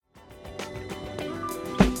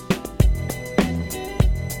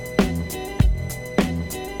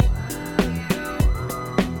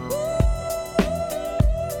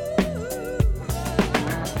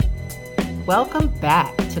Welcome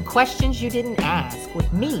back to Questions You Didn't Ask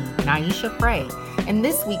with me, Naisha Frey, and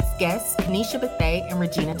this week's guests, Kanisha Bethea and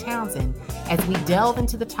Regina Townsend, as we delve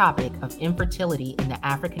into the topic of infertility in the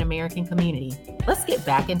African American community. Let's get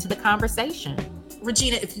back into the conversation.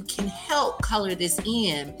 Regina, if you can help color this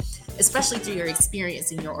in, especially through your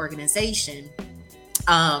experience in your organization,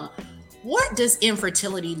 what does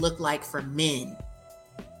infertility look like for men?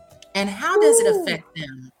 And how does it affect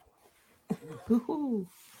them? Ooh.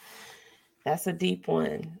 That's a deep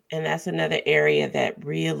one. And that's another area that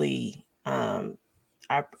really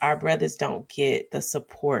our brothers don't get the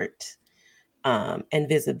support and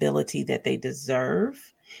visibility that they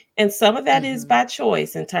deserve. And some of that is by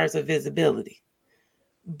choice in terms of visibility.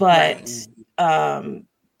 But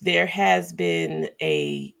there has been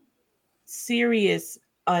a serious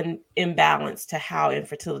imbalance to how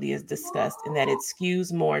infertility is discussed, and that it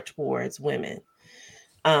skews more towards women.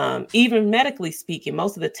 Even medically speaking,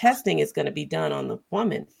 most of the testing is going to be done on the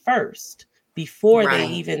woman first before they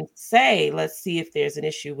even say, let's see if there's an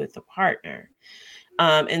issue with the partner.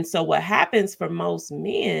 And so what happens for most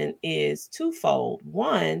men is twofold.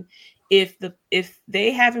 One, if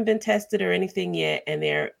they haven't been tested or anything yet, and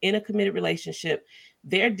they're in a committed relationship,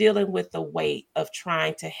 they're dealing with the weight of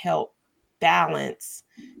trying to help balance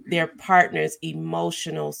their partner's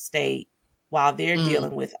emotional state while they're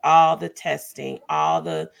dealing with all the testing, all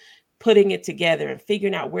the putting it together and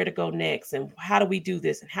figuring out where to go next and how do we do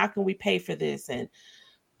this and how can we pay for this and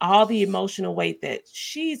all the emotional weight that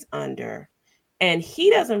she's under. And he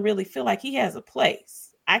doesn't really feel like he has a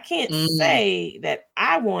place. I can't say that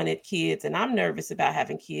I wanted kids and I'm nervous about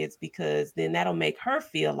having kids because then that'll make her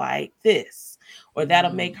feel like this, or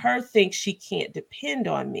that'll make her think she can't depend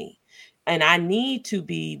on me. And I need to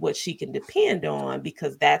be what she can depend on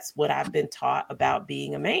because that's what I've been taught about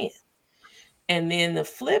being a man. And then the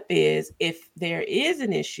flip is, if there is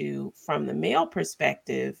an issue from the male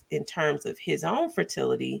perspective in terms of his own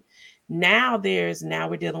fertility, now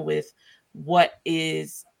we're dealing with what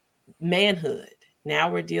is manhood.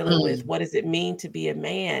 Now we're dealing with what does it mean to be a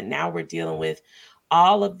man? Now we're dealing with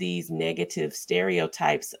all of these negative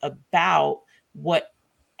stereotypes about what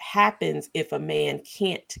happens if a man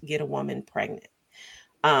can't get a woman pregnant.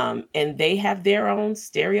 And they have their own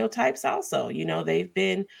stereotypes also. You know, they've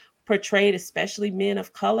been portrayed, especially men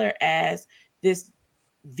of color, as this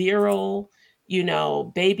virile, you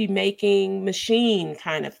know, baby making machine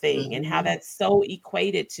kind of thing, and how that's so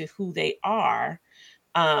equated to who they are,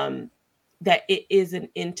 that it is an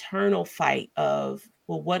internal fight of,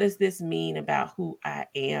 well, what does this mean about who I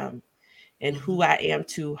am and who I am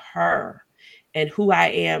to her and who I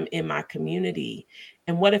am in my community?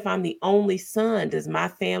 And what if I'm the only son? Does my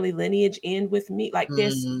family lineage end with me? Like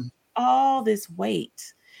there's all this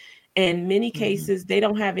weight. In many cases, they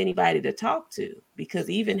don't have anybody to talk to, because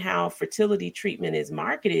even how fertility treatment is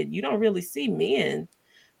marketed, you don't really see men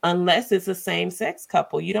unless it's a same-sex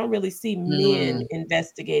couple. You don't really see men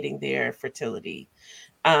investigating their fertility.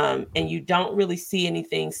 And you don't really see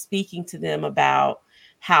anything speaking to them about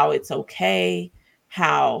how it's okay,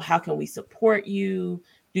 how can we support you?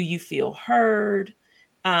 Do you feel heard?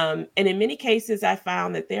 And in many cases, I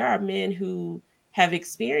found that there are men who have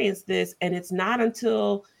experienced this, and it's not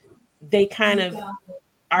until they kind of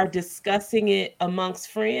are discussing it amongst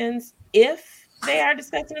friends, if they are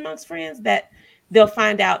discussing amongst friends, that they'll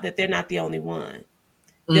find out that they're not the only one.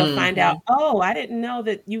 They'll find out, oh, I didn't know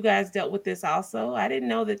that you guys dealt with this also. I didn't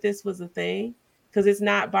know that this was a thing, because it's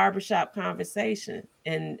not barbershop conversation.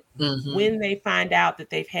 And when they find out that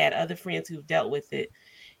they've had other friends who've dealt with it,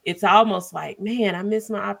 it's almost like, man, I missed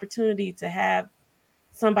my opportunity to have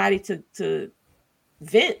somebody to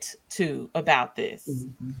vent to about this.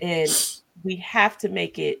 And we have to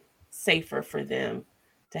make it safer for them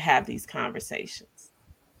to have these conversations.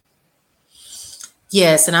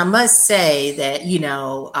 Yes, and I must say that, you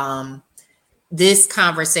know, this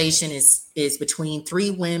conversation is between three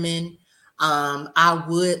women. I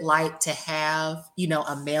would like to have, you know,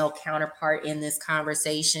 a male counterpart in this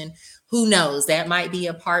conversation. Who knows? That might be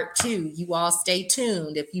a part two. You all stay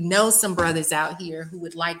tuned. If you know some brothers out here who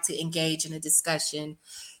would like to engage in a discussion,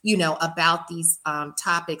 you know, about these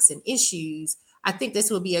topics and issues, I think this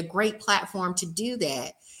would be a great platform to do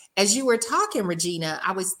that. As you were talking, Regina,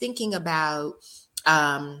 I was thinking about,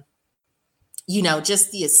 you know,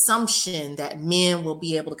 just the assumption that men will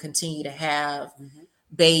be able to continue to have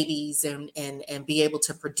babies and be able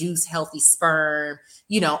to produce healthy sperm,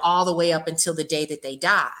 you know, all the way up until the day that they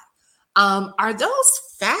die. Are those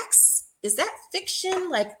facts? Is that fiction?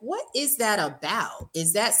 Like, what is that about?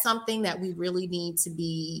 Is that something that we really need to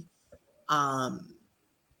be,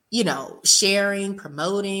 you know, sharing,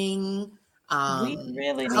 promoting? We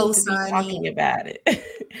really need to be co-signing. talking about it.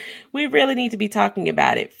 We really need to be talking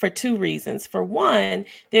about it for two reasons. For one,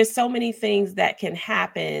 there's so many things that can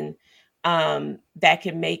happen that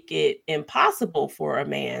can make it impossible for a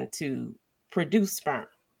man to produce sperm.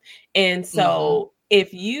 And so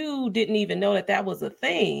if you didn't even know that that was a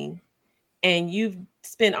thing, and you've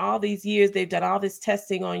spent all these years, they've done all this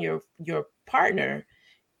testing on your partner,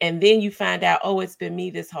 and then you find out, oh, it's been me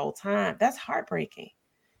this whole time, that's heartbreaking.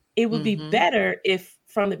 It would be better if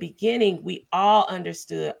from the beginning we all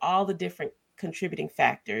understood all the different contributing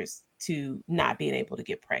factors to not being able to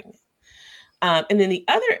get pregnant. And then the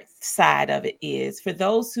other side of it is for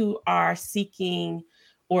those who are seeking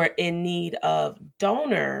or in need of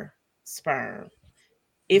donor sperm,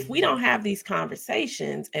 if we don't have these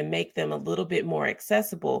conversations and make them a little bit more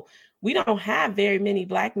accessible, we don't have very many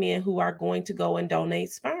Black men who are going to go and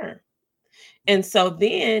donate sperm. And so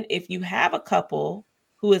then if you have a couple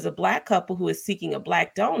who is a Black couple who is seeking a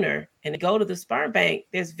Black donor and go to the sperm bank,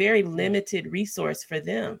 there's very limited resource for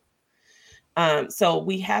them. So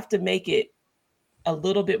we have to make it a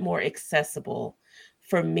little bit more accessible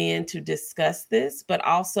for men to discuss this, but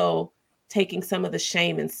also taking some of the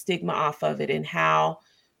shame and stigma off of it, and how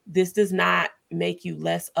this does not make you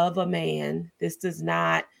less of a man. This does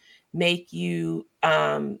not make you,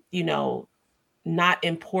 not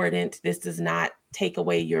important. This does not take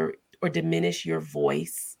away or diminish your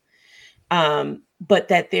voice. But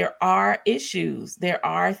that there are issues, there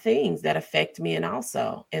are things that affect men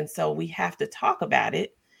also. And so we have to talk about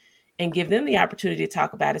it and give them the opportunity to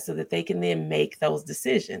talk about it so that they can then make those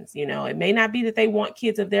decisions. It may not be that they want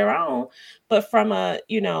kids of their own, but from a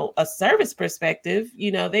service perspective,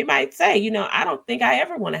 they might say, I don't think I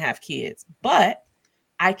ever want to have kids, but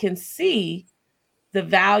I can see the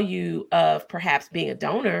value of perhaps being a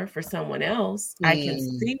donor for someone else. I can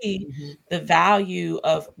see the value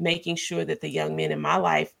of making sure that the young men in my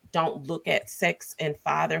life don't look at sex and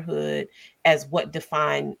fatherhood as what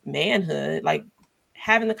define manhood. Like,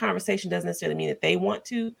 having the conversation doesn't necessarily mean that they want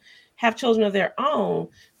to have children of their own,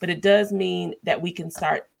 but it does mean that we can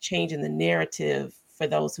start changing the narrative for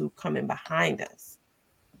those who come in behind us.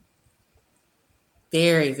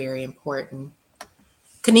 Very, very important.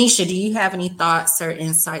 Kanisha, do you have any thoughts or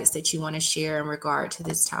insights that you want to share in regard to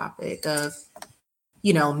this topic of,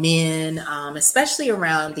 men, especially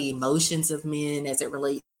around the emotions of men as it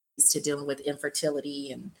relates to dealing with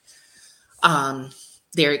infertility and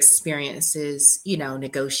their experiences,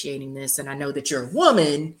 negotiating this? And I know that you're a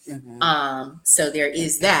woman, so there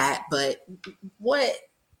is that, but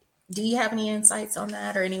do you have any insights on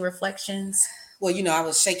that or any reflections? Well, I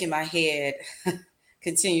was shaking my head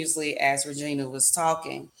continuously as Regina was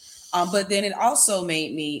talking. But then it also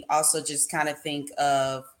made me also just kind of think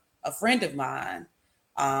of a friend of mine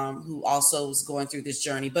who also was going through this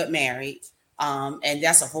journey, but married. And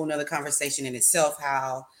that's a whole nother conversation in itself,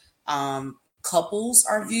 how couples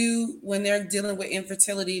are viewed when they're dealing with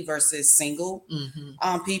infertility versus single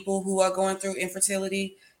people who are going through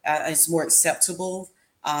infertility. It's more acceptable.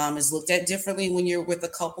 Is looked at differently when you're with a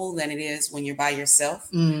couple than it is when you're by yourself.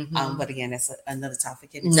 But again, that's another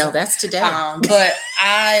topic. No, that's today. But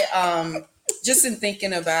I just in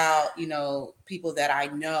thinking about, people that I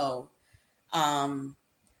know, and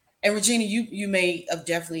Regina, you may have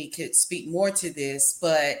definitely could speak more to this,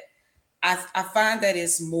 but I find that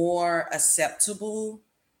it's more acceptable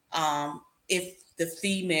if the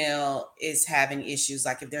female is having issues,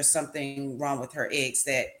 like if there's something wrong with her eggs,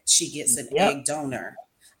 that she gets an egg donor.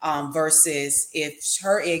 Versus if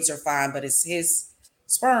her eggs are fine, but it's his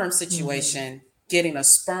sperm situation, getting a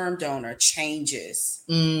sperm donor changes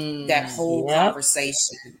that whole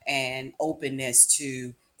conversation and openness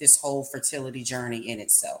to this whole fertility journey in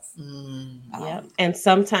itself. And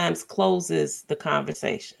sometimes closes the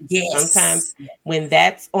conversation. Yes. Sometimes when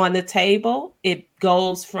that's on the table, it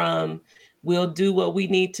goes from we'll do what we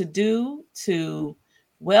need to do to,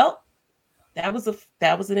 well, that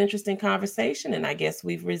was an interesting conversation, and I guess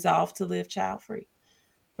we've resolved to live child-free.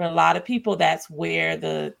 For a lot of people, that's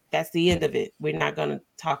the end of it. We're not going to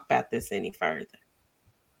talk about this any further.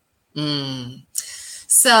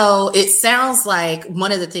 So it sounds like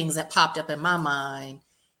one of the things that popped up in my mind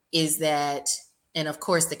is that, and of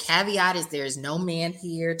course the caveat is there's no man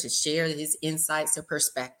here to share his insights or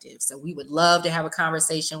perspectives. So we would love to have a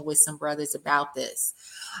conversation with some brothers about this.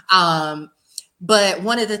 But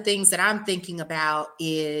one of the things that I'm thinking about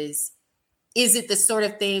is it the sort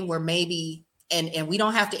of thing where maybe, and we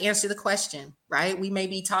don't have to answer the question, right? We may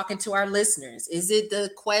be talking to our listeners. Is it the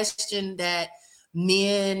question that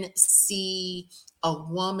men see a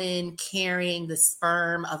woman carrying the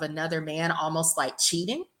sperm of another man almost like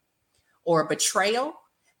cheating or betrayal?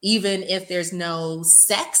 even if there's no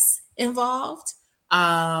sex involved?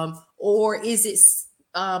 Or is it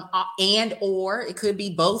and or it could be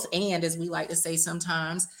both and, as we like to say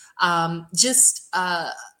sometimes, just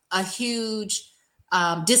a huge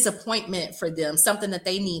disappointment for them, something that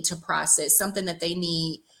they need to process, something that they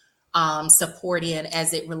need support in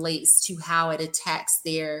as it relates to how it attacks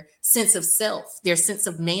their sense of self, their sense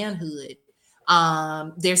of manhood,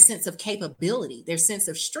 their sense of capability, their sense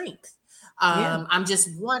of strength. I'm just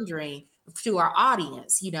wondering to our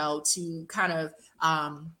audience, to kind of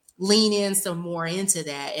lean in some more into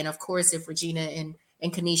that. And of course, if Regina and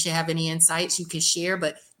Kanisha have any insights, you can share.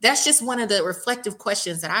 But that's just one of the reflective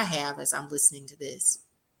questions that I have as I'm listening to this.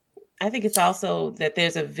 I think it's also that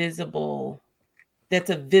there's a visible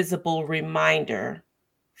reminder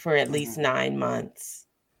for at least 9 months,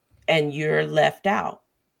 and you're left out.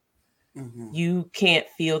 You can't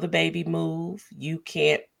feel the baby move. You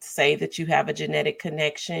can't say that you have a genetic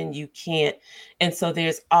connection. You can't. And so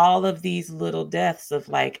there's all of these little deaths of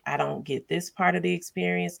like, I don't get this part of the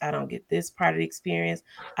experience. I don't get this part of the experience.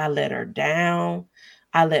 I let her down.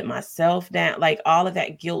 I let myself down. Like all of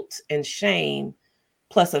that guilt and shame,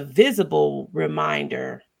 plus a visible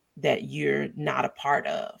reminder that you're not a part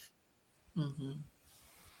of.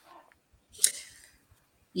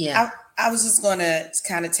 Yeah. I was just going to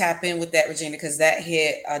kind of tap in with that, Regina, because that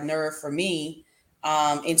hit a nerve for me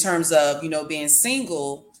in terms of, being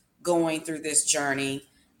single, going through this journey,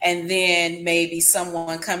 and then maybe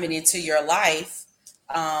someone coming into your life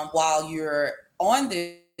while you're on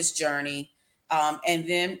this journey, and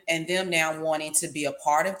them now wanting to be a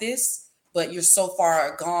part of this, but you're so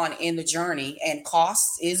far gone in the journey, and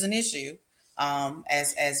cost is an issue,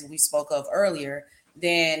 as we spoke of earlier.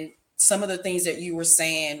 Then some of the things that you were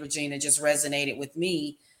saying, Regina, just resonated with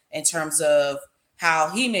me in terms of how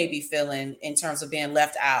he may be feeling in terms of being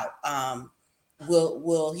left out.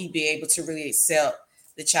 Will he be able to really accept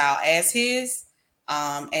the child as his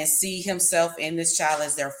and see himself in this child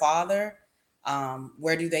as their father?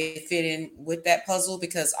 Where do they fit in with that puzzle?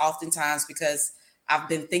 Because oftentimes, because I've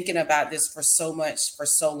been thinking about this for so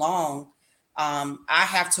long, I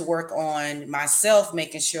have to work on myself,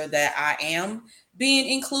 making sure that I am being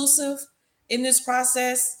inclusive in this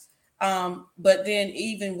process. But then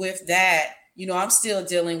even with that, I'm still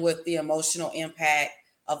dealing with the emotional impact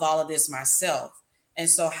of all of this myself. And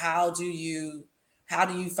so how do you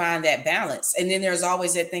find that balance? And then there's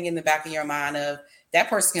always that thing in the back of your mind of that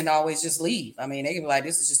person can always just leave. I mean, they can be like,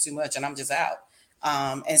 this is just too much and I'm just out.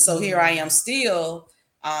 And so here I am still,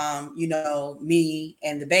 me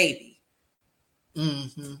and the baby.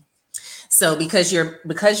 Mm-hmm. So because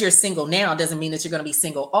you're single now doesn't mean that you're going to be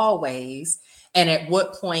single always. And at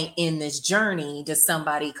what point in this journey does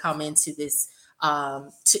somebody come into this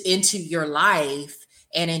into your life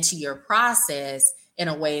and into your process in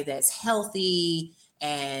a way that's healthy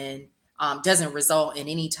and doesn't result in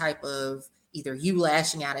any type of either you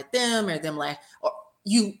lashing out at them or them or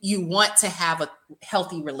you want to have a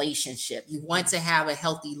healthy relationship. You want to have a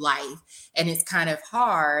healthy life. And it's kind of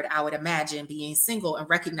hard, I would imagine, being single and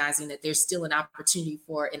recognizing that there's still an opportunity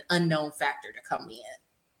for an unknown factor to come in.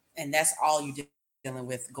 And that's all you're dealing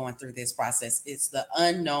with going through this process. It's the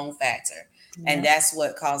unknown factor. Yeah. And that's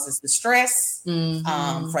what causes the stress,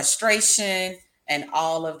 frustration, and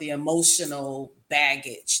all of the emotional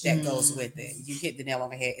baggage that goes with it. You hit the nail on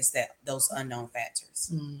the head. It's those unknown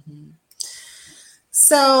factors.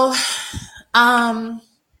 So now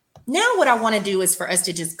what I want to do is for us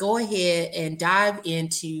to just go ahead and dive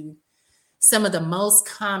into some of the most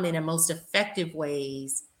common and most effective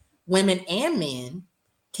ways women and men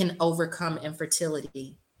can overcome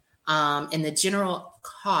infertility and the general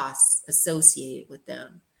costs associated with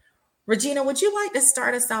them. Regina, would you like to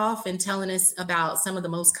start us off in telling us about some of the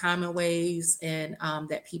most common ways and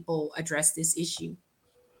that people address this issue?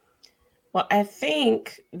 Well, I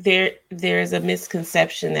think there's a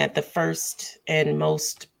misconception that the first and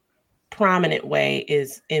most prominent way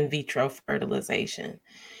is in vitro fertilization.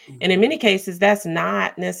 And in many cases, that's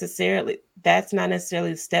not necessarily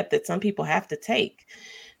the step that some people have to take.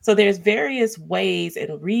 So there's various ways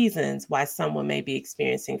and reasons why someone may be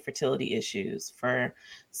experiencing fertility issues. For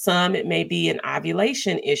some, it may be an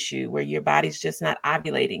ovulation issue where your body's just not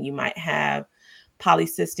ovulating. You might have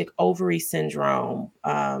polycystic ovary syndrome,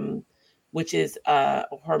 which is a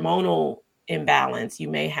hormonal imbalance. You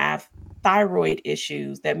may have thyroid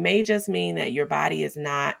issues that may just mean that your body is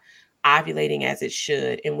not ovulating as it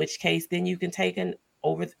should, in which case then you can take an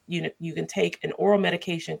oral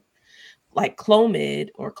medication like Clomid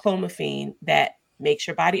or Clomiphene that makes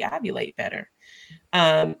your body ovulate better.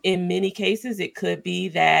 In many cases, it could be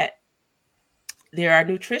that there are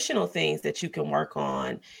nutritional things that you can work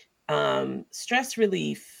on, stress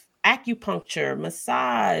relief, acupuncture,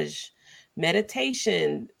 massage,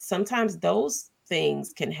 meditation. Sometimes those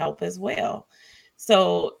things can help as well.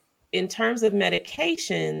 So in terms of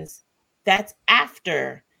medications, that's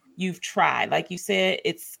after you've tried. Like you said,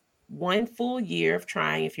 it's 1 full year of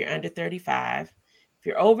trying if you're under 35. If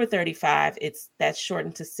you're over 35, that's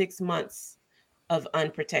shortened to 6 months of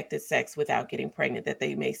unprotected sex without getting pregnant, that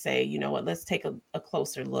they may say, you know what, let's take a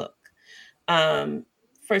closer look.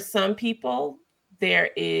 For some people,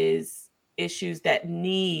 there is issues that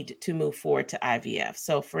need to move forward to IVF.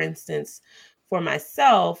 So for instance, for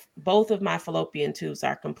myself, both of my fallopian tubes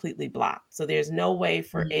are completely blocked. So there's no way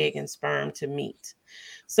for egg and sperm to meet.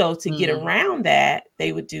 So to get around that,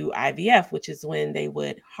 they would do IVF, which is when they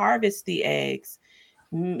would harvest the eggs,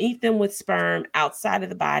 meet them with sperm outside of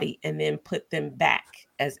the body, and then put them back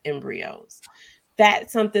as embryos.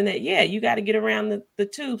 That's something that, you got to get around the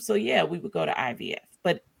tube. So we would go to IVF.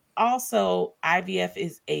 But also IVF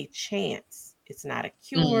is a chance. It's not a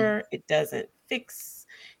cure. It doesn't fix.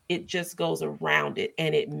 It just goes around it,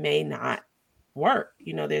 and it may not work.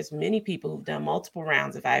 There's many people who've done multiple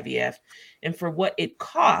rounds of IVF, and for what it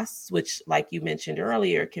costs, which like you mentioned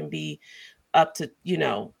earlier, can be up to,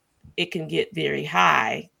 it can get very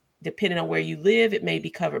high. Depending on where you live, it may be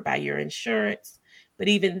covered by your insurance. But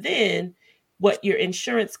even then, what your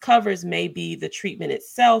insurance covers may be the treatment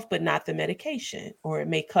itself, but not the medication. Or it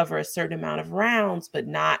may cover a certain amount of rounds, but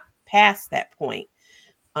not past that point.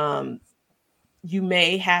 You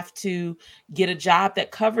may have to get a job that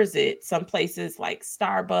covers it. Some places like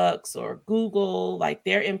Starbucks or Google, like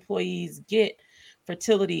their employees get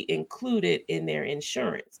fertility included in their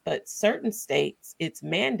insurance. But certain states, it's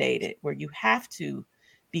mandated where you have to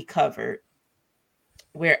be covered,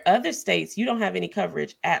 where other states, you don't have any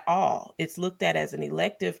coverage at all. It's looked at as an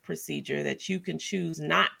elective procedure that you can choose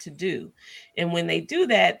not to do. And when they do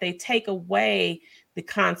that, they take away the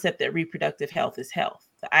concept that reproductive health is health.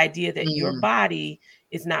 The idea that your body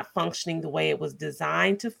is not functioning the way it was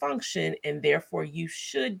designed to function, and therefore you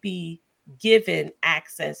should be given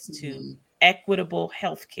access to equitable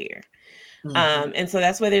health care. And so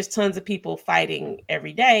that's why there's tons of people fighting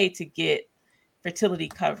every day to get fertility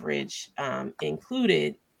coverage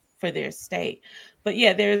included for their state. But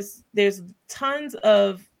there's tons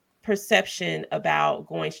of perception about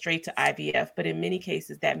going straight to IVF, but in many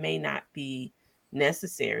cases that may not be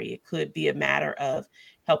necessary. It could be a matter of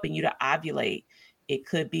helping you to ovulate. It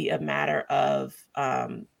could be a matter of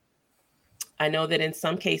I know that in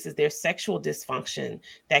some cases there's sexual dysfunction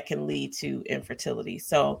that can lead to infertility.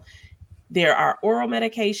 So there are oral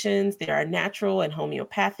medications, there are natural and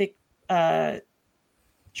homeopathic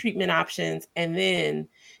treatment options, and then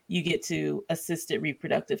you get to assisted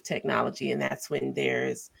reproductive technology, and that's when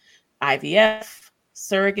there's IVF,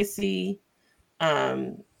 surrogacy,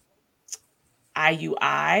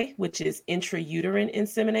 IUI, which is intrauterine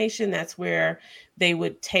insemination. That's where they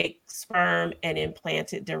would take sperm and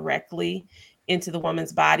implant it directly into the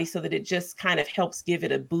woman's body so that it just kind of helps give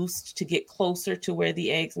it a boost to get closer to where the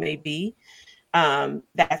eggs may be.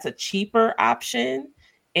 That's a cheaper option.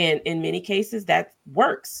 And in many cases, that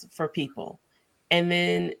works for people. And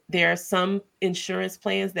then there are some insurance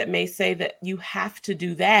plans that may say that you have to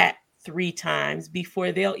do that 3 times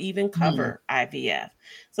before they'll even cover IVF.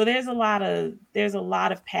 So there's a lot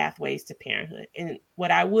of pathways to parenthood. And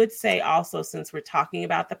what I would say also, since we're talking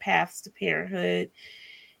about the paths to parenthood,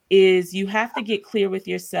 is you have to get clear with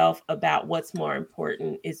yourself about what's more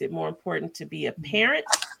important. Is it more important to be a parent,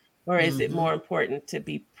 or is it more important to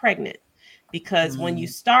be pregnant? Because when you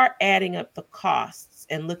start adding up the costs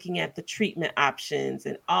and looking at the treatment options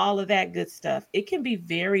and all of that good stuff, it can be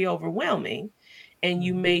very overwhelming. And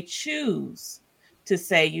you may choose to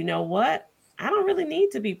say, you know what? I don't really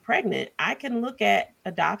need to be pregnant. I can look at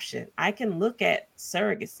adoption. I can look at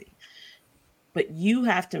surrogacy. But you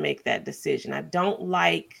have to make that decision. I don't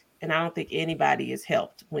like, and I don't think anybody is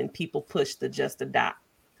helped when people push the just adopt,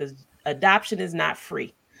 because adoption is not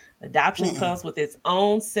free. Adoption comes with its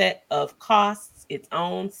own set of costs, its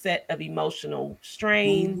own set of emotional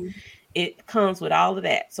strain. It comes with all of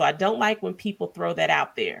that. So I don't like when people throw that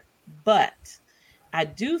out there. But I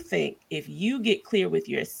do think if you get clear with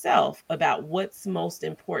yourself about what's most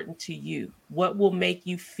important to you, what will make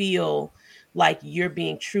you feel like you're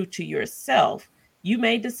being true to yourself, you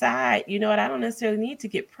may decide, you know what, I don't necessarily need to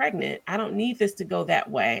get pregnant. I don't need this to go that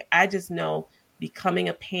way. I just know becoming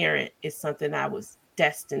a parent is something I was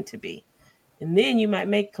destined to be. And then you might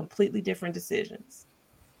make completely different decisions.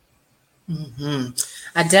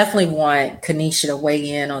 I definitely want Kanisha to weigh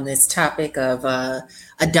in on this topic of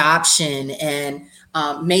adoption, and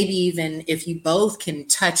maybe even if you both can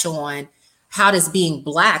touch on how does being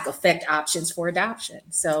Black affect options for adoption.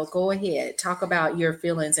 So go ahead, talk about your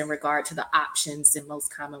feelings in regard to the options in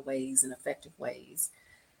most common ways and effective ways.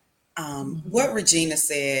 What Regina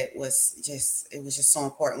said was just so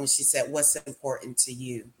important when she said, what's important to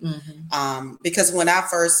you? Because when I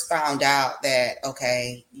first found out that,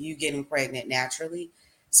 okay, you getting pregnant naturally,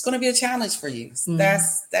 it's going to be a challenge for you.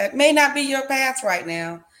 That may not be your path right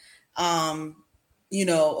now.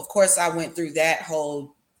 Of course I went through that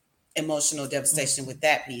whole emotional devastation with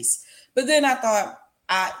that piece. But then I thought,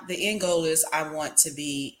 the end goal is I want to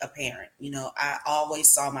be a parent. I always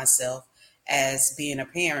saw myself as being a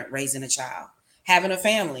parent, raising a child, having a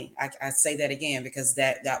family. I say that again because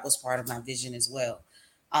that was part of my vision as well.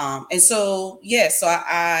 And so, so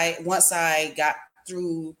I once I got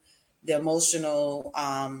through the emotional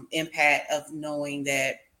impact of knowing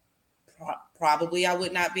that probably I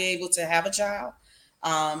would not be able to have a child,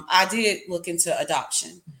 I did look into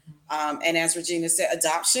adoption. And as Regina said,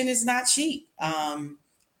 adoption is not cheap. And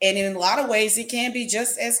in a lot of ways, it can be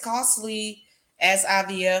just as costly as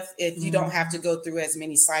IVF if you don't have to go through as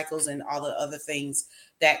many cycles and all the other things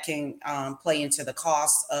that can play into the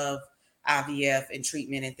cost of IVF and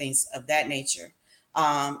treatment and things of that nature.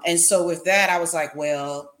 And so with that, I was like,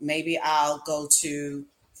 well, maybe I'll go to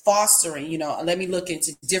fostering, let me look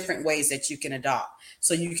into different ways that you can adopt.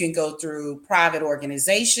 So you can go through private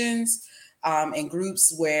organizations and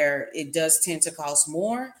groups where it does tend to cost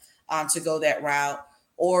more to go that route,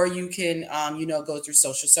 or you can, go through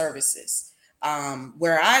social services.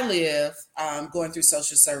 Where I live, going through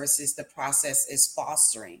social services, the process is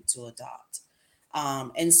fostering to adopt.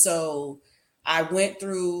 And so I went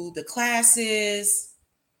through the classes,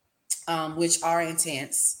 which are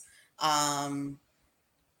intense.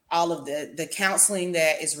 All of the counseling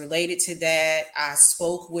that is related to that. I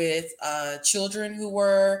spoke with children who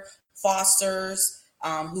were fosters,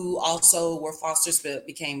 who also were fosters, but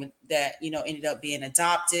became that, ended up being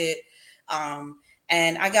adopted.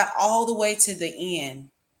 And I got all the way to the end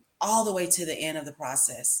of the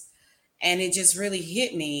process. And it just really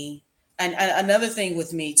hit me. And another thing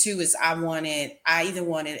with me too, is I either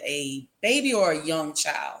wanted a baby or a young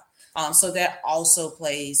child. So that also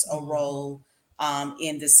plays a role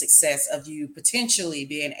in the success of you potentially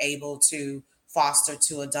being able to foster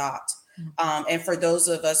to adopt. And for those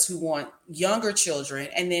of us who want younger children,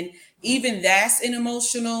 and then even that's an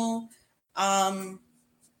emotional,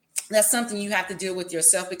 that's something you have to deal with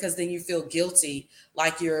yourself, because then you feel guilty,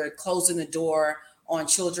 like you're closing the door on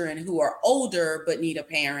children who are older but need a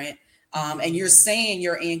parent. And you're saying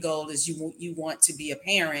your end goal is you want to be a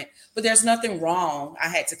parent, but there's nothing wrong. I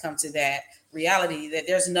had to come to that reality that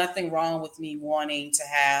there's nothing wrong with me wanting to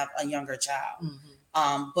have a younger child.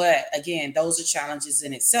 But again, those are challenges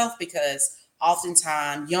in itself, because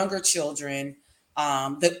oftentimes younger children,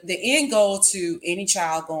 the end goal to any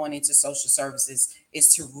child going into social services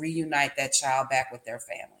is to reunite that child back with their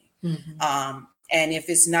family. And if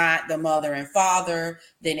it's not the mother and father,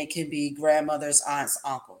 then it can be grandmothers, aunts,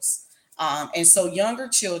 uncles. And so younger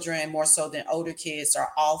children, more so than older kids,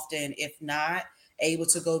 are often, if not able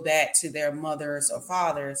to go back to their mothers or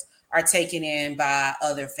fathers, are taken in by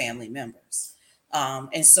other family members.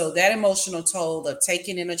 And so that emotional toll of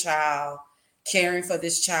taking in a child, caring for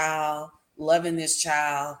this child, loving this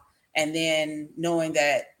child, and then knowing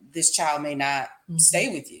that this child may not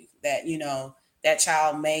stay with you, that, that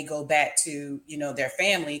child may go back to, their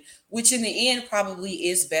family, which in the end probably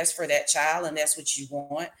is best for that child. And that's what you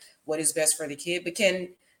want, what is best for the kid. But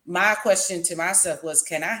my question to myself was,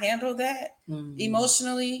 can I handle that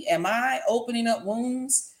emotionally? Am I opening up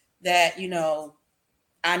wounds that,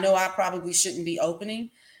 I know I probably shouldn't be opening?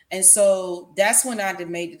 And so that's when I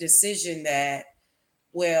made the decision that,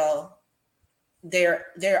 well, there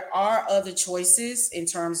are other choices in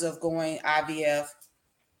terms of going IVF,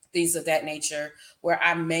 things of that nature, where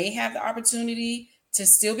I may have the opportunity to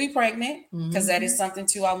still be pregnant, because that is something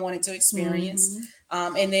too I wanted to experience.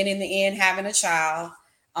 And then in the end, having a child.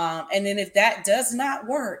 And then if that does not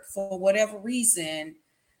work for whatever reason,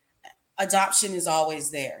 adoption is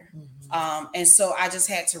always there. And so I just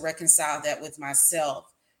had to reconcile that with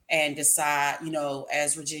myself and decide,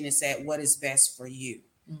 as Regina said, what is best for you,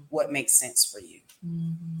 what makes sense for you.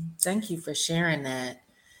 Thank you for sharing that.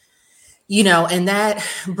 And that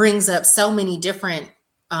brings up so many different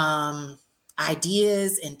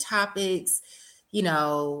ideas and topics,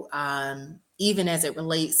 even as it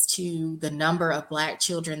relates to the number of Black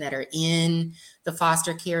children that are in the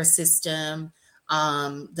foster care system.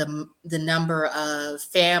 the number of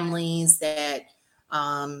families that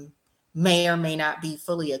may or may not be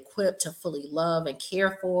fully equipped to fully love and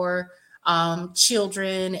care for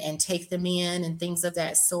children and take them in and things of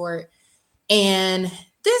that sort. And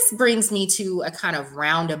this brings me to a kind of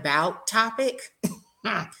roundabout topic,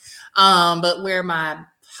 but where my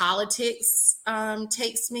politics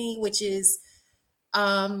takes me, which is,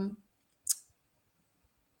 and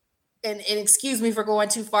excuse me for going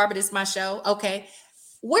too far, but it's my show. Okay.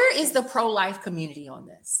 Where is the pro-life community on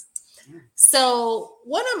this? So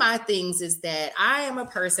one of my things is that I am a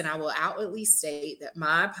person, I will outwardly state that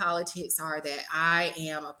my politics are that I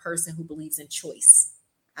am a person who believes in choice.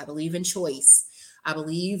 I believe in choice. I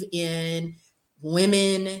believe in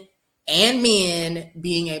women and men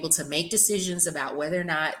being able to make decisions about whether or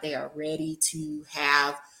not they are ready to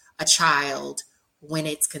have a child when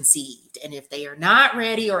it's conceived. And if they are not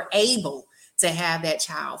ready or able to have that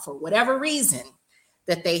child for whatever reason,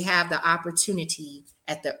 that they have the opportunity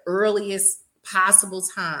at the earliest possible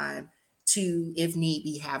time to, if need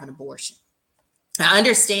be, have an abortion. I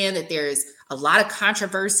understand that there's a lot of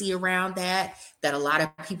controversy around that a lot of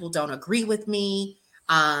people don't agree with me,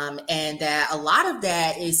 and that a lot of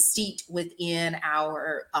that is steeped within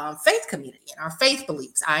our faith community and our faith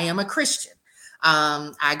beliefs. I am a Christian.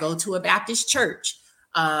 I go to a Baptist church.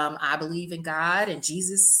 I believe in God and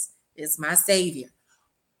Jesus is my savior.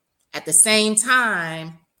 At the same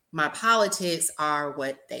time, my politics are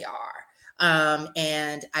what they are.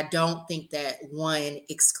 And I don't think that one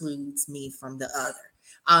excludes me from the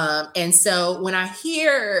other. And so when I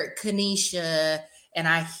hear Kanisha and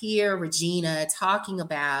I hear Regina talking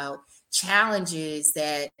about challenges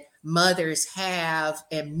that mothers have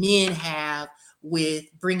and men have with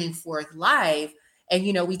bringing forth life, and,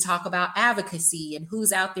 you know, we talk about advocacy and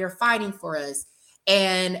who's out there fighting for us.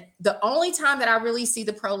 And the only time that I really see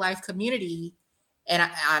the pro-life community, and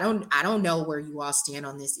I don't know where you all stand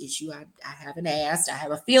on this issue. I haven't asked. I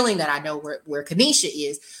have a feeling that I know where Kanisha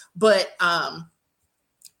is, but all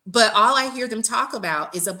I hear them talk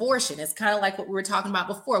about is abortion. It's kind of like what we were talking about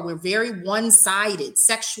before. We're very one-sided.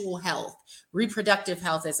 Sexual health, reproductive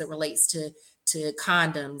health as it relates to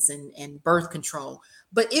condoms and birth control.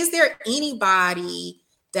 But is there anybody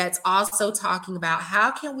that's also talking about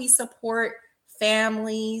how can we support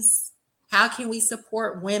families? How can we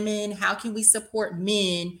support women? How can we support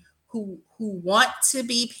men who want to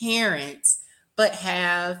be parents but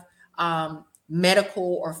have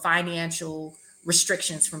medical or financial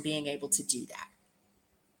restrictions from being able to do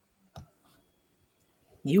that?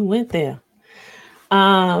 You went there.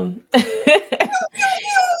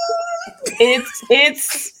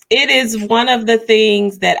 It is one of the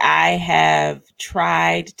things that I have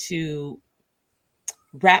tried to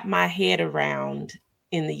wrap my head around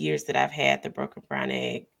in the years that I've had the Broken Brown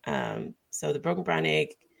Egg. So the Broken Brown Egg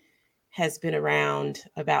has been around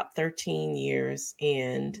about 13 years,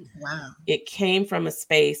 and wow, it came from a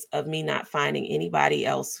space of me not finding anybody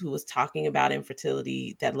else who was talking about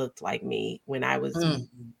infertility that looked like me when I was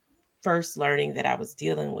first learning that I was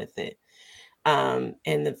dealing with it. And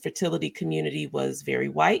the fertility community was very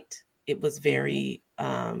white. It was very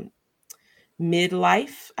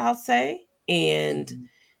midlife, I'll say. And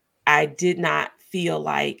I did not feel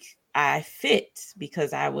like I fit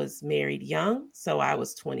because I was married young. So I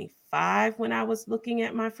was 25 when I was looking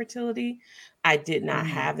at my fertility. I did not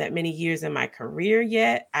have that many years in my career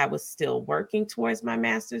yet. I was still working towards my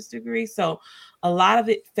master's degree. So a lot of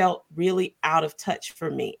it felt really out of touch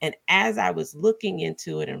for me. And as I was looking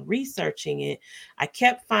into it and researching it, I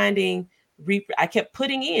kept putting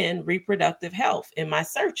in reproductive health in my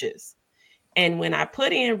searches. And when I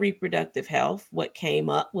put in reproductive health, what came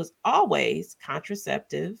up was always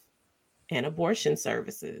contraceptive and abortion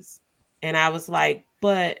services. And I was like,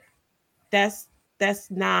 but that's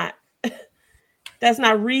not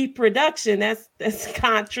reproduction. That's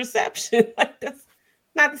contraception. Like, that's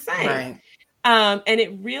not the same. Right. And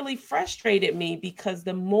it really frustrated me because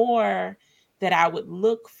the more that I would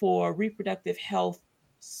look for reproductive health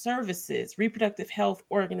services, reproductive health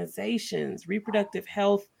organizations, reproductive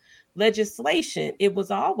health legislation, it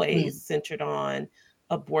was always centered on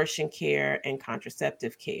abortion care and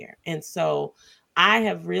contraceptive care. And so I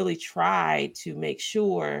have really tried to make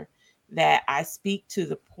sure that I speak to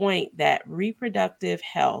the point that reproductive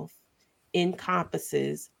health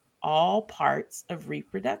encompasses all parts of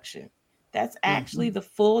reproduction. That's actually the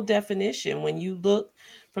full definition. When you look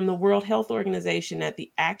from the World Health Organization at the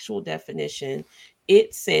actual definition,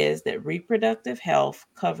 it says that reproductive health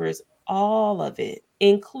covers all of it,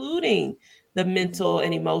 including the mental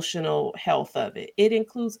and emotional health of it. It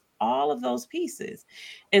includes all of those pieces.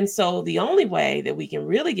 And so the only way that we can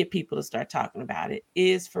really get people to start talking about it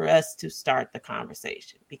is for us to start the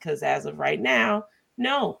conversation, because as of right now,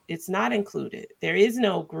 no, it's not included. There is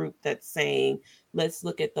no group that's saying, let's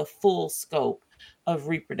look at the full scope of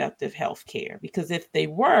reproductive health care. Because if they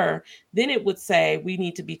were, then it would say we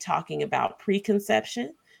need to be talking about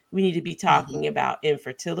preconception. We need to be talking about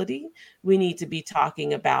infertility. We need to be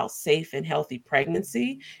talking about safe and healthy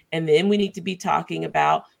pregnancy. And then we need to be talking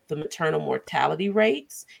about the maternal mortality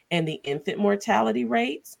rates and the infant mortality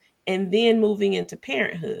rates, and then moving into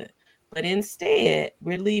parenthood. But instead,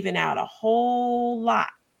 we're leaving out a whole lot,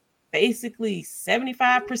 basically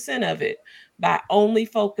 75% of it, by only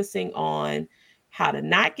focusing on how to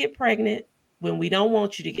not get pregnant when we don't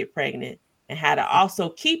want you to get pregnant, and how to also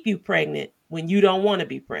keep you pregnant when you don't want to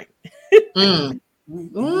be pregnant.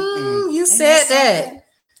 You said that.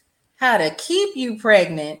 How to keep you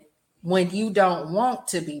pregnant when you don't want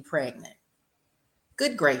to be pregnant.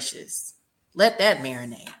 Good gracious. Let that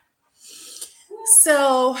marinate.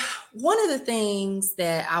 So, one of the things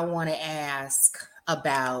that I want to ask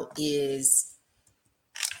about is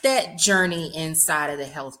that journey inside of the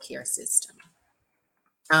healthcare system.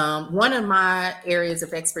 One of my areas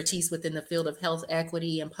of expertise within the field of health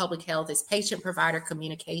equity and public health is patient-provider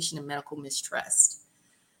communication and medical mistrust.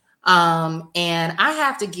 And I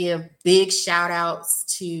have to give big shout outs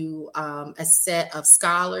to a set of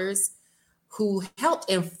scholars who helped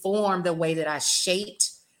inform the way that I shaped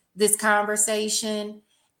this conversation,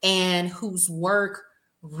 and whose work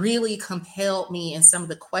really compelled me in some of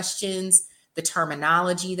the questions, the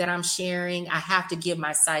terminology that I'm sharing. I have to give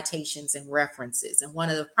my citations and references. And one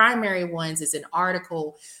of the primary ones is an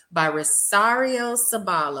article by Rosario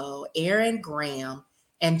Saballo, Aaron Graham,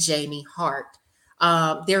 and Jamie Hart.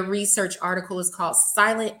 Their research article is called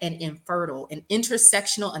Silent and Infertile, an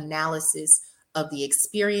intersectional analysis of the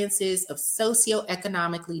experiences of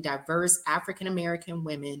socioeconomically diverse African-American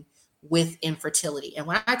women with infertility. And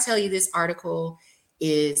when I tell you this article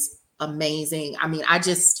is amazing, I mean,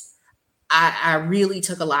 I really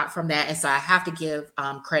took a lot from that. And so I have to give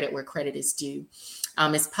credit where credit is due.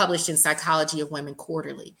 It's published in Psychology of Women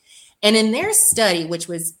Quarterly. And in their study, which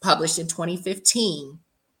was published in 2015,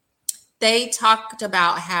 they talked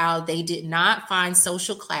about how they did not find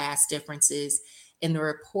social class differences in the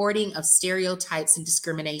reporting of stereotypes and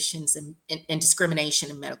discriminations and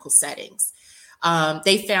discrimination in medical settings.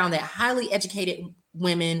 They found that highly educated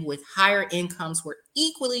women with higher incomes were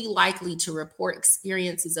equally likely to report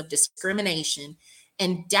experiences of discrimination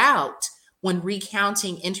and doubt when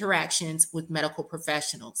recounting interactions with medical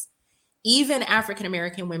professionals. Even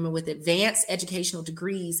African-American women with advanced educational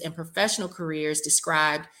degrees and professional careers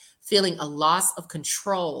described feeling a loss of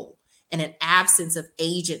control and an absence of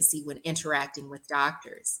agency when interacting with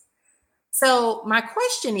doctors. So my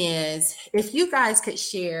question is, if you guys could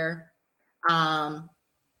share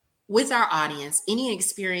with our audience any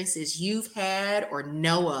experiences you've had or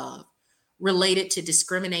know of related to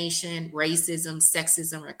discrimination, racism,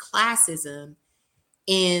 sexism, or classism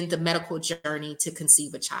in the medical journey to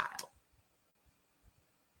conceive a child.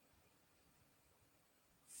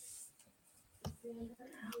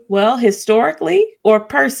 Well, historically or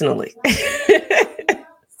personally?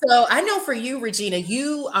 So I know for you, Regina,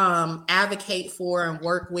 you advocate for and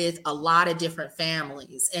work with a lot of different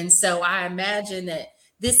families. And so I imagine that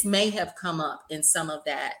this may have come up in some of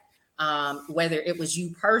that, whether it was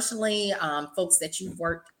you personally, folks that you've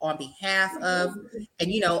worked on behalf of.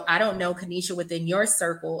 And, I don't know, Kanisha, within your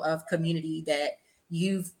circle of community that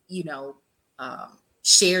you've,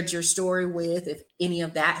 shared your story with, if any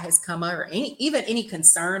of that has come up, or even any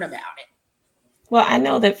concern about it. Well, I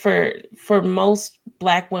know that for most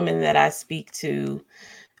Black women that I speak to,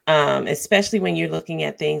 especially when you're looking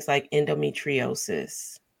at things like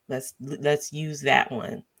endometriosis, let's use that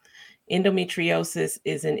one. Endometriosis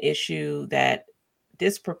is an issue that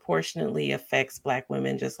disproportionately affects Black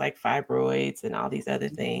women, just like fibroids and all these other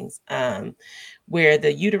things, where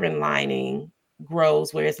the uterine lining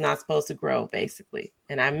grows where it's not supposed to grow, basically.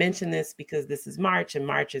 And I mention this because this is March, and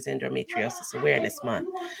March is Endometriosis Awareness Month.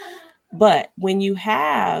 But when you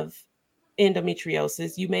have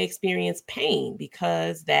endometriosis, you may experience pain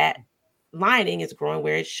because that lining is growing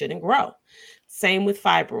where it shouldn't grow. Same with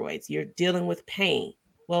fibroids. You're dealing with pain.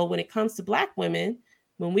 Well, when it comes to Black women,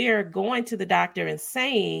 when we are going to the doctor and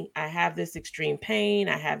saying, I have this extreme pain,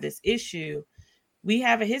 I have this issue, we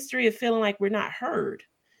have a history of feeling like we're not heard.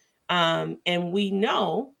 And we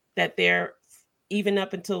know that there, even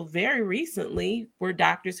up until very recently, were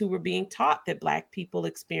doctors who were being taught that Black people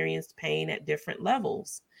experienced pain at different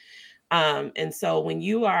levels. And so when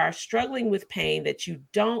you are struggling with pain that you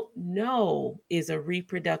don't know is a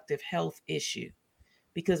reproductive health issue,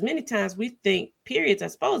 because many times we think periods are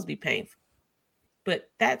supposed to be painful, but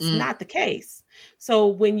that's not the case. So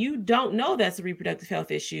when you don't know that's a reproductive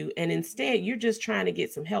health issue, and instead you're just trying to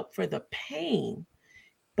get some help for the pain,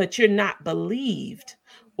 but you're not believed,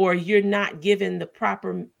 or you're not given the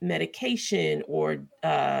proper medication or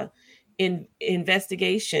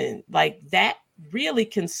investigation, like that really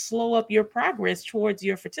can slow up your progress towards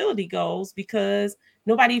your fertility goals, because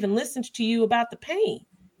nobody even listened to you about the pain.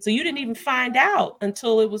 So you didn't even find out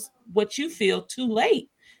until it was what you feel too late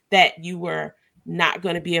that you were not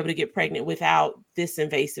going to be able to get pregnant without this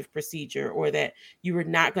invasive procedure, or that you were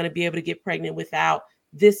not going to be able to get pregnant without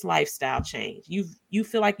this lifestyle change. You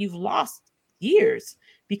feel like you've lost years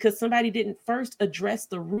because somebody didn't first address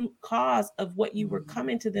the root cause of what you were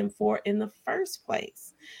coming to them for in the first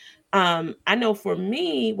place. I know for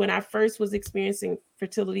me, when I first was experiencing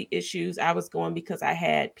fertility issues, I was going because I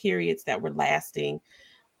had periods that were lasting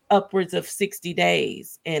upwards of 60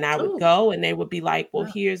 days. And I would go and they would be like, well,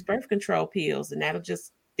 here's birth control pills. And that'll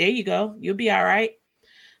just, there you go. You'll be all right.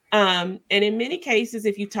 And in many cases,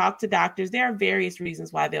 if you talk to doctors, there are various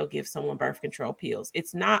reasons why they'll give someone birth control pills.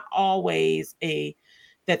 It's not always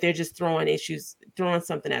that they're just throwing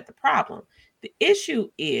something at the problem. The issue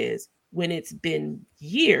is when it's been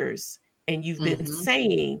years and you've been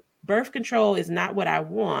saying birth control is not what I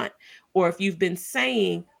want, or if you've been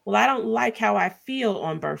saying, well, I don't like how I feel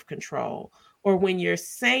on birth control, or when you're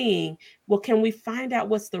saying, well, can we find out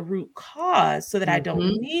what's the root cause so that I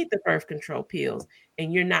don't need the birth control pills,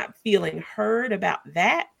 and you're not feeling heard about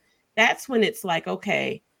that, that's when it's like,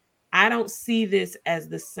 okay, I don't see this as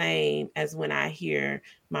the same as when I hear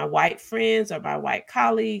my white friends or my white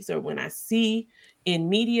colleagues, or when I see in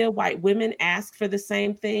media white women ask for the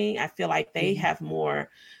same thing. I feel like they have more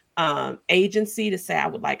agency to say, I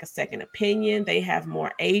would like a second opinion. They have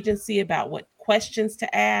more agency about what questions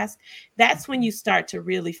to ask. That's when you start to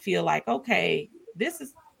really feel like, okay, this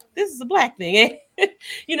is a Black thing.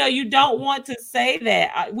 You don't want to say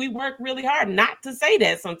that. We work really hard not to say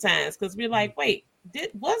that sometimes, because we're like, wait,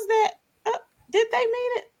 did they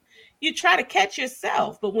mean it? You try to catch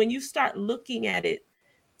yourself, but when you start looking at it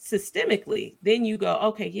systemically, then you go,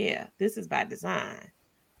 okay, yeah, this is by design.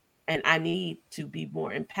 And I need to be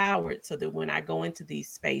more empowered so that when I go into these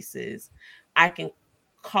spaces, I can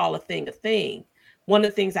call a thing. One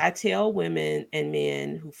of the things I tell women and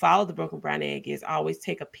men who follow the Broken Brown Egg is always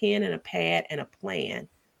take a pen and a pad and a plan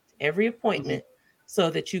to every appointment, so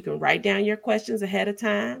that you can write down your questions ahead of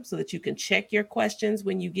time, so that you can check your questions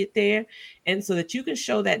when you get there, and so that you can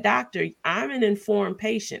show that doctor, I'm an informed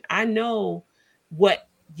patient. I know what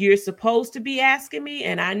you're supposed to be asking me,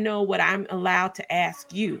 and I know what I'm allowed to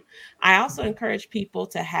ask you. I also encourage people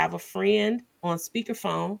to have a friend on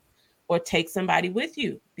speakerphone or take somebody with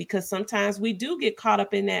you, because sometimes we do get caught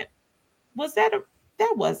up in that.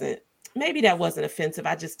 Maybe that wasn't offensive.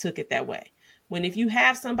 I just took it that way. When if you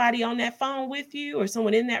have somebody on that phone with you or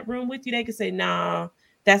someone in that room with you, they can say, no,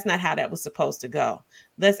 that's not how that was supposed to go.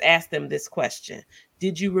 Let's ask them this question.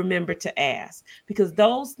 Did you remember to ask? Because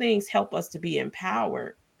those things help us to be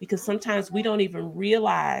empowered, because sometimes we don't even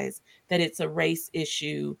realize that it's a race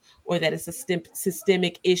issue or that it's a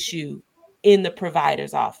systemic issue in the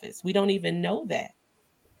provider's office. We don't even know that.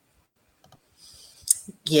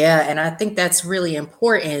 Yeah, and I think that's really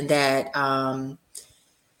important that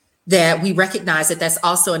that we recognize that that's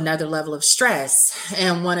also another level of stress.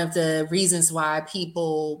 And one of the reasons why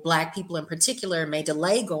Black people in particular, may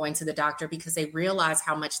delay going to the doctor, because they realize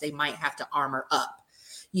how much they might have to armor up.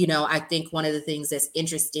 I think one of the things that's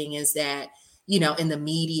interesting is that, in the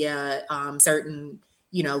media, certain,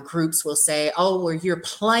 groups will say, oh, well, you're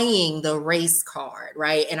playing the race card,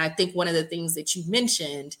 right? And I think one of the things that you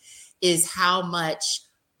mentioned is how much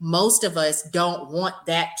most of us don't want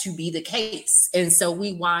that to be the case. And so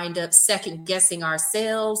we wind up second guessing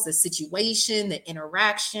ourselves, the situation, the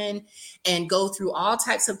interaction, and go through all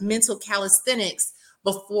types of mental calisthenics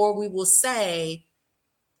before we will say,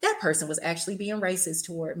 that person was actually being racist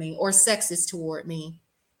toward me or sexist toward me.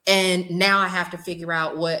 And now I have to figure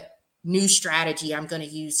out what new strategy I'm going to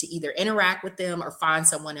use to either interact with them or find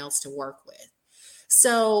someone else to work with.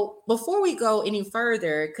 So before we go any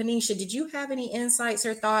further, Kanisha, did you have any insights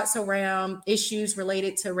or thoughts around issues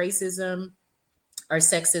related to racism or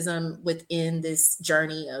sexism within this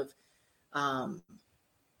journey of,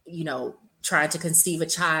 trying to conceive a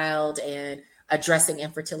child and addressing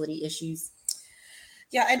infertility issues?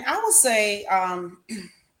 Yeah, and I would say,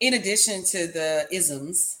 in addition to the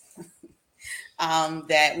isms,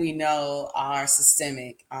 that we know are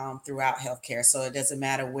systemic throughout healthcare. So it doesn't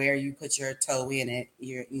matter where you put your toe in it.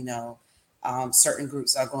 Certain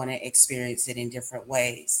groups are going to experience it in different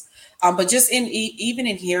ways. But just even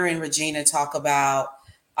in hearing Regina talk about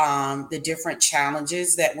the different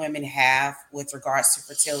challenges that women have with regards to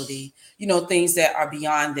fertility, things that are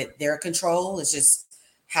beyond their control, is just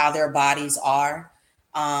how their bodies are.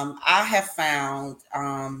 I have found,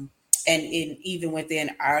 even within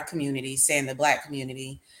our community, say in the Black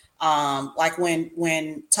community, like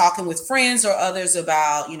when talking with friends or others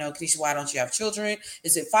about, Kenisha, why don't you have children?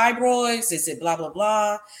 Is it fibroids? Is it blah, blah,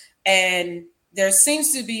 blah? And there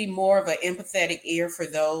seems to be more of an empathetic ear for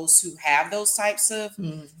those who have those types of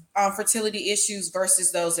fertility issues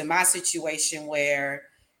versus those in my situation where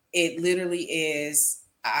it literally is,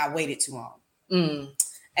 I waited too long.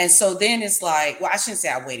 And so then it's like, well, I shouldn't say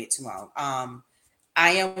I waited too long.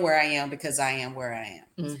 I am where I am because I am where I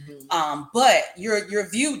am. But you're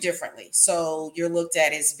viewed differently. So you're looked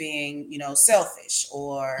at as being, selfish,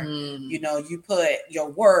 or, you put your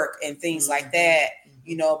work and things like that,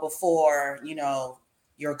 before,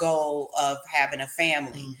 your goal of having a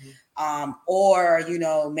family. Or,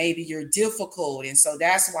 maybe you're difficult. And so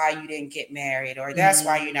that's why you didn't get married, or that's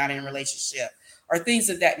why you're not in a relationship, or things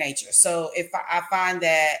of that nature. So if I find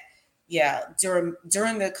that, during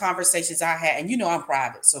the conversations I had, and I'm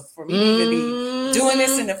private, so for me to even be doing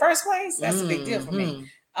this in the first place, that's a big deal for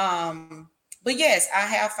me. But yes, I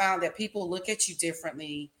have found that people look at you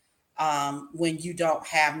differently when you don't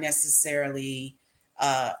have necessarily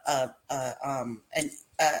a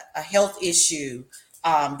health issue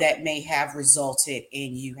that may have resulted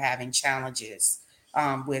in you having challenges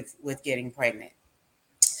with getting pregnant.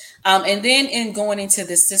 And then in going into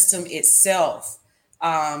the system itself,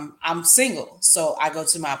 I'm single, so I go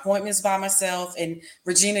to my appointments by myself. And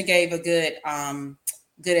Regina gave a good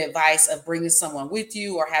advice of bringing someone with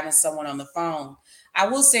you or having someone on the phone. I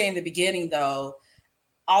will say in the beginning, though,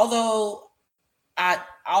 although I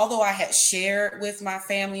had shared with my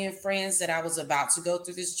family and friends that I was about to go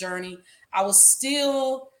through this journey, I was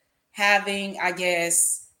still having, I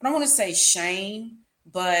guess, I don't want to say shame,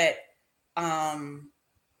 but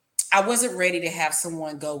I wasn't ready to have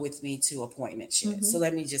someone go with me to appointments yet. So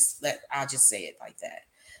I'll just say it like that.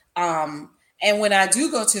 And when I do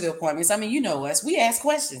go to the appointments, I mean, us, we ask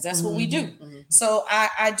questions. That's what we do. So I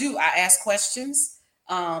ask questions,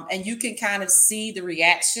 and you can kind of see the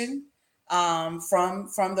reaction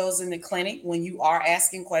from those in the clinic when you are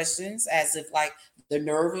asking questions, as if like the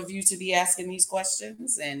nerve of you to be asking these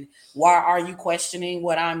questions, and why are you questioning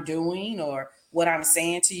what I'm doing or what I'm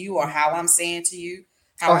saying to you or how I'm saying to you?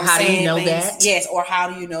 How do you know that? Yes, or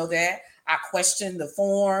how do you know that? I question the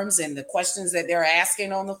forms and the questions that they're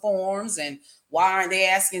asking on the forms, and why aren't they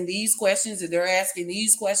asking these questions if they're asking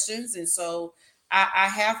these questions? And so I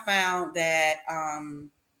have found that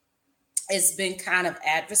it's been kind of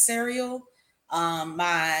adversarial,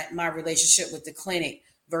 my relationship with the clinic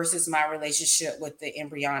versus my relationship with the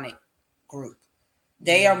embryonic group.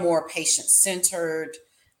 They are more patient-centered.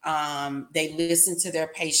 They listen to their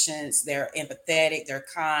patients, they're empathetic, they're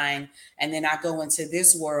kind. And then I go into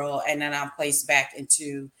this world, and then I'm placed back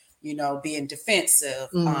into, being defensive,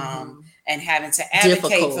 and having to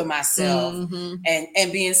advocate for myself,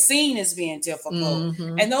 and being seen as being difficult.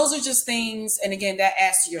 And those are just things. And again, that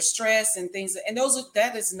adds to your stress and things. And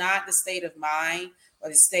that is not the state of mind or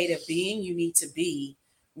the state of being you need to be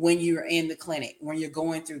when you're in the clinic, when you're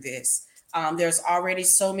going through this. There's already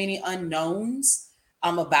so many unknowns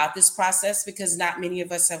about this process, because not many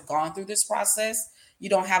of us have gone through this process. You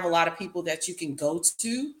don't have a lot of people that you can go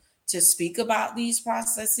to speak about these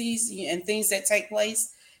processes and things that take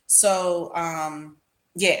place. So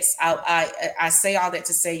yes, I say all that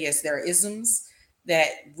to say, yes, there are isms that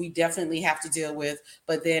we definitely have to deal with,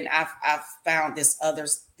 but then I've found this other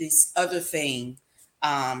thing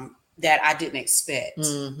that I didn't expect,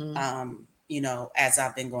 as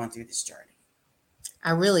I've been going through this journey.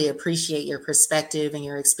 I really appreciate your perspective and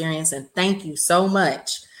your experience. And thank you so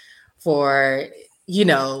much for,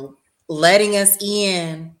 letting us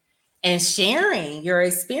in and sharing your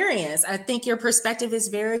experience. I think your perspective is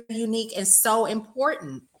very unique and so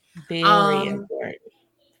important. Very important.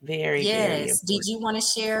 Very, yes. very important. Did you want to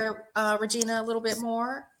share, Regina, a little bit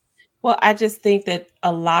more? Well, I just think that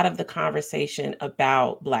a lot of the conversation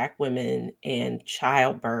about Black women and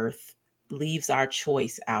childbirth leaves our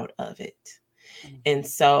choice out of it. And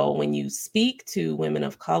so when you speak to women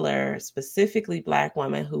of color, specifically Black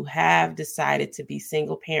women who have decided to be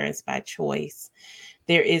single parents by choice,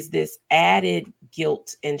 there is this added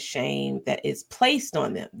guilt and shame that is placed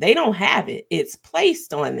on them. They don't have it. It's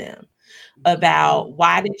placed on them. about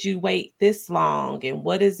why did you wait this long and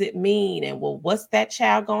what does it mean? And well, what's that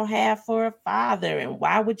child going to have for a father? And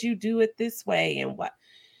why would you do it this way? And what?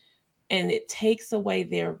 And it takes away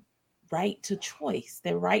their right to choice,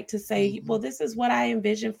 their right to say, well, this is what I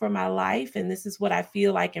envision for my life. And this is what I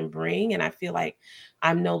feel I can bring. And I feel like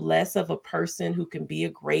I'm no less of a person who can be a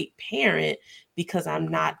great parent because I'm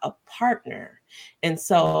not a partner. And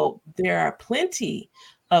so there are plenty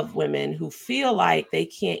of women who feel like they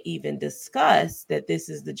can't even discuss that this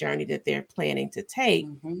is the journey that they're planning to take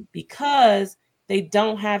because they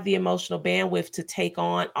don't have the emotional bandwidth to take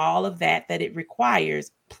on all of that it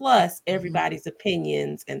requires, plus everybody's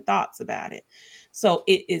opinions and thoughts about it. So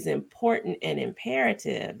it is important and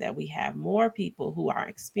imperative that we have more people who are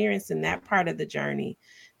experiencing that part of the journey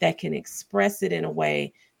that can express it in a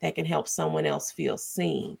way that can help someone else feel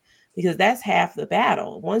seen, because that's half the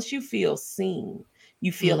battle. Once you feel seen,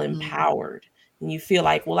 you feel empowered. And you feel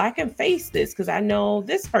like, well, I can face this because I know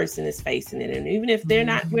this person is facing it. And even if they're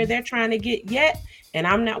not where they're trying to get yet, and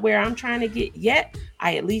I'm not where I'm trying to get yet,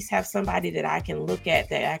 I at least have somebody that I can look at,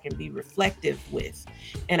 that I can be reflective with.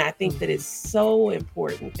 And I think that it's so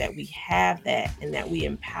important that we have that and that we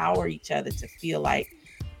empower each other to feel like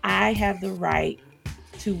I have the right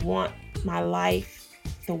to want my life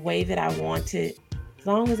the way that I want it, as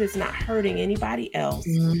long as it's not hurting anybody else.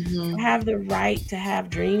 I have the right to have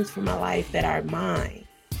dreams for my life that are mine.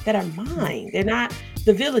 They're not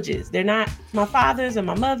the villages. They're not my father's or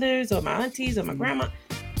my mother's or my aunties or my grandma.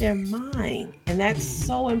 They're mine. And that's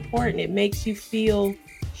so important. It makes you feel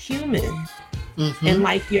human and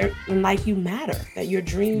like you matter, that your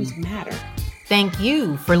dreams matter. Thank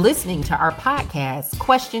you for listening to our podcast,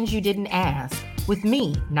 Questions You Didn't Ask, with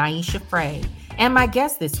me, Naisha Frey, and my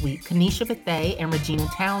guests this week, Kanisha Bethea and Regina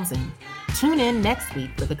Townsend. Tune in next week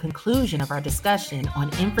for the conclusion of our discussion on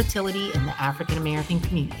infertility in the African American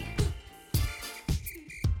community.